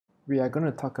we are going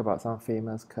to talk about some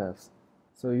famous curves.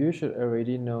 So you should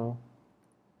already know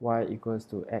y equals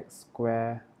to x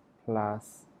squared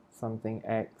plus something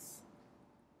x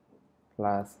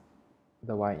plus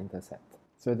the y-intercept.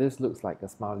 So this looks like a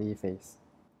smiley face.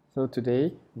 So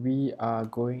today we are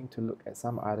going to look at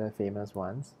some other famous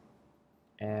ones,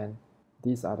 and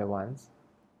these are the ones.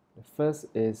 The first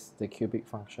is the cubic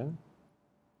function,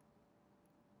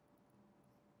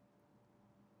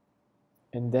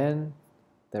 and then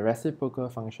the reciprocal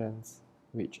functions,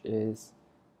 which is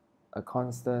a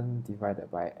constant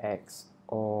divided by x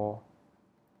or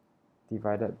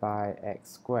divided by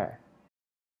x squared.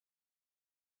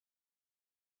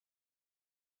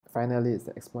 Finally, it's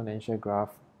the exponential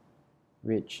graph,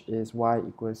 which is y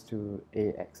equals to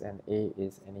ax, and a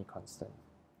is any constant.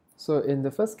 So in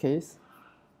the first case,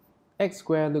 x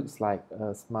squared looks like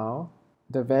a smile.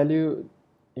 The value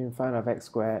in front of x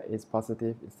squared is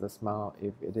positive, it's the smile.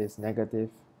 If it is negative,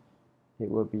 it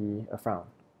will be a frown.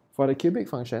 For the cubic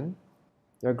function,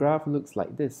 your graph looks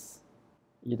like this,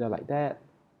 either like that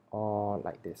or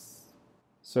like this.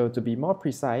 So to be more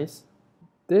precise,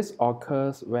 this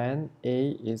occurs when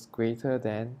a is greater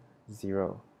than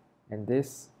 0, and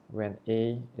this when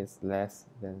a is less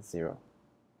than 0.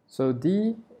 So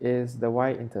D is the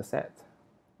y-intercept,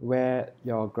 where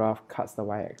your graph cuts the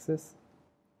y-axis,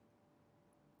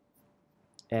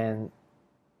 and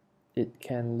it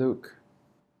can look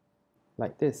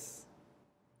like this.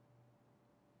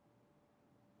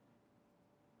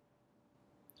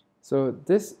 So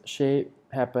this shape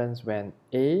happens when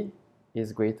a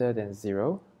is greater than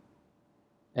 0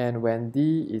 and when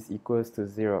d is equals to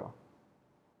 0.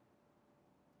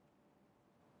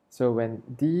 So when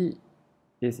d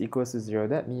is equals to 0,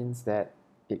 that means that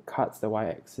it cuts the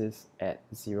y-axis at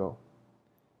 0.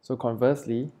 So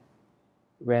conversely,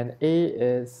 when a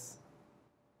is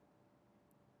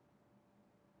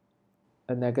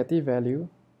a negative value,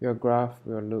 your graph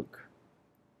will look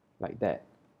like that,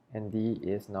 and d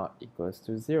is not equals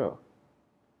to 0.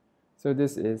 So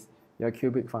this is your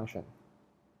cubic function.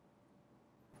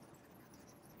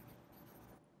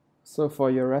 So for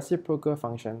your reciprocal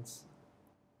functions,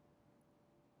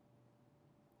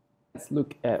 let's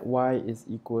look at y is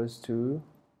equals to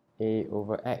a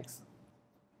over x.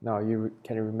 Now you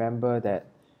can remember that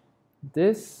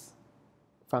this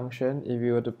function, if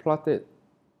you were to plot it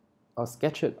or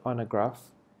sketch it on a graph,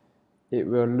 it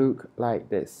will look like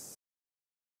this.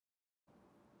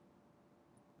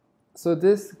 So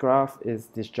this graph is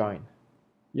disjoint.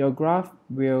 Your graph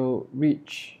will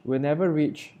never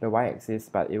reach the y-axis,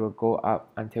 but it will go up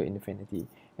until infinity.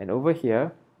 And over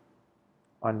here,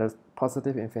 on the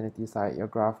positive infinity side, your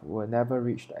graph will never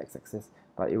reach the x-axis,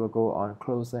 but it will go on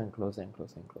closer and closer and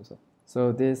closer and closer.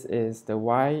 So this is the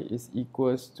y is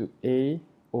equals to a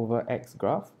over x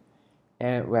graph,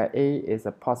 and where a is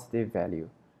a positive value.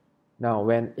 Now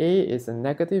when a is a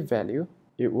negative value,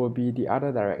 it will be the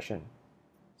other direction.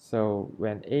 So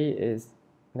when a is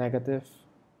negative,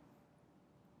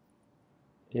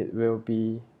 it will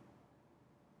be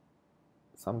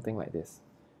something like this.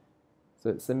 So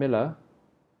it's similar,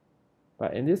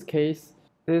 but in this case,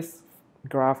 this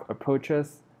graph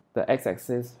approaches the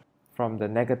x-axis from the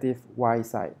negative y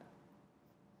side.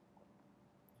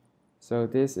 So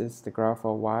this is the graph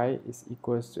of y is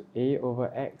equals to a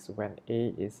over x when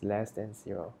a is less than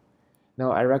 0.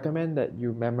 Now I recommend that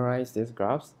you memorize these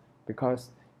graphs because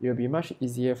it will be much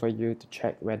easier for you to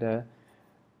check whether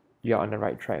you're on the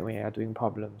right track when you're doing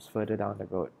problems further down the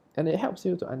road. And it helps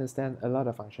you to understand a lot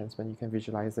of functions when you can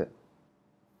visualize it.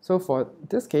 So for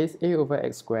this case, a over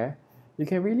x squared, you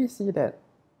can really see that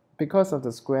because of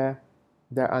the square,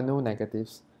 there are no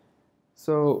negatives.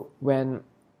 So when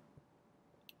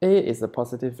a is a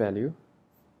positive value,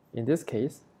 in this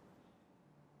case,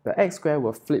 the x squared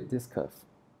will flip this curve.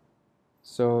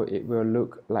 So it will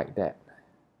look like that.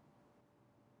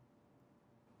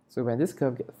 So when this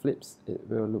curve flips, it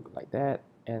will look like that,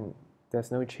 and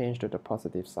there's no change to the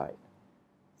positive side.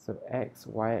 So x,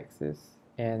 y-axis,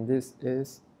 and this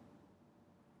is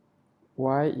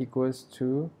y equals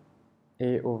to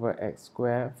a over x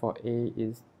squared for a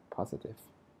is positive.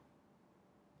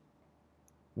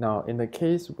 Now in the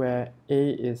case where a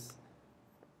is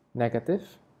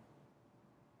negative,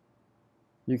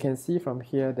 you can see from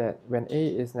here that when a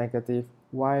is negative,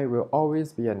 y will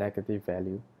always be a negative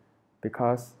value,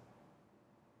 because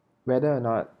whether or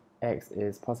not x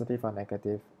is positive or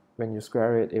negative, when you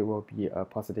square it, it will be a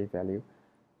positive value.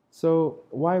 So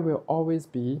y will always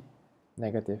be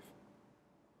negative.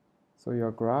 So your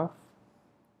graph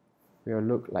will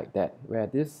look like that, where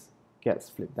this gets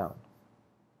flipped down.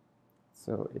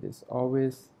 So it is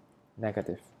always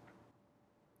negative.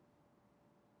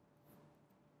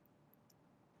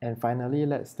 And finally,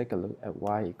 let's take a look at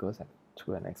y equals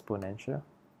to an exponential.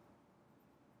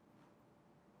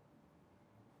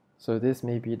 So this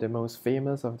may be the most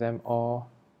famous of them all,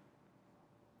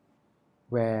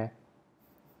 where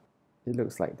it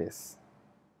looks like this.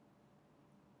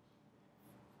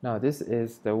 Now this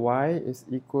is the y is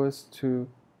equals to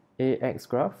ax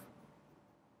graph,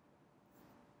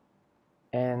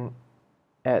 and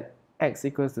at x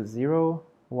equals to 0,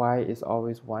 y is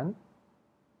always 1.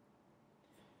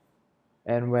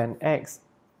 And when x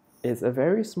is a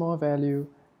very small value,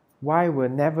 y will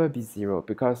never be 0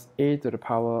 because a to the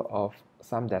power of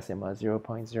some decimal,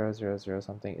 0.000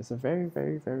 something, is a very,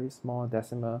 very, very small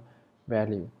decimal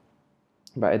value.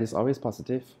 But it is always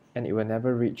positive, and it will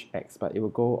never reach x, but it will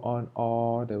go on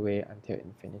all the way until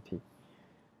infinity.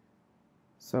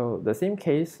 So the same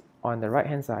case on the right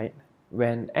hand side,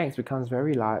 when x becomes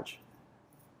very large,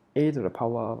 a to the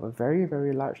power of a very,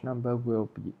 very large number will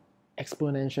be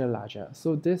exponential larger.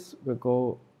 So this will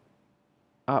go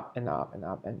up and up and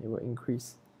up, and it will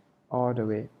increase all the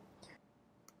way.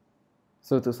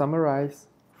 So to summarize,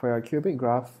 for your cubic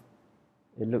graph,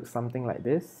 it looks something like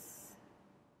this.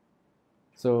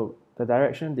 So the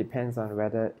direction depends on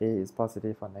whether a is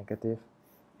positive or negative,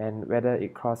 and whether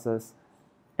it crosses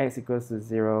x equals to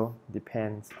 0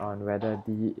 depends on whether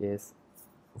d is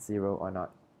 0 or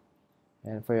not.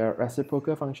 And for your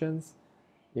reciprocal functions,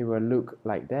 it will look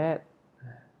like that,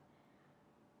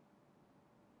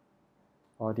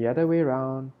 or the other way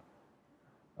around,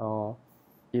 or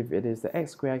if it is the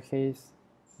x squared case,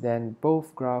 then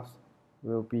both graphs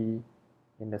will be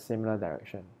in the similar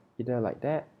direction, either like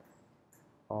that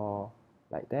or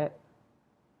like that.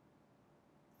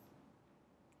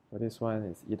 So this one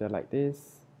is either like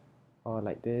this or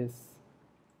like this.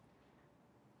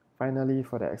 Finally,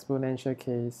 for the exponential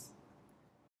case,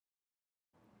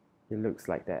 it looks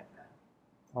like that,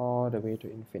 all the way to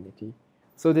infinity.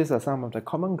 So these are some of the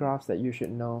common graphs that you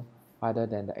should know other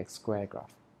than the x squared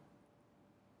graph.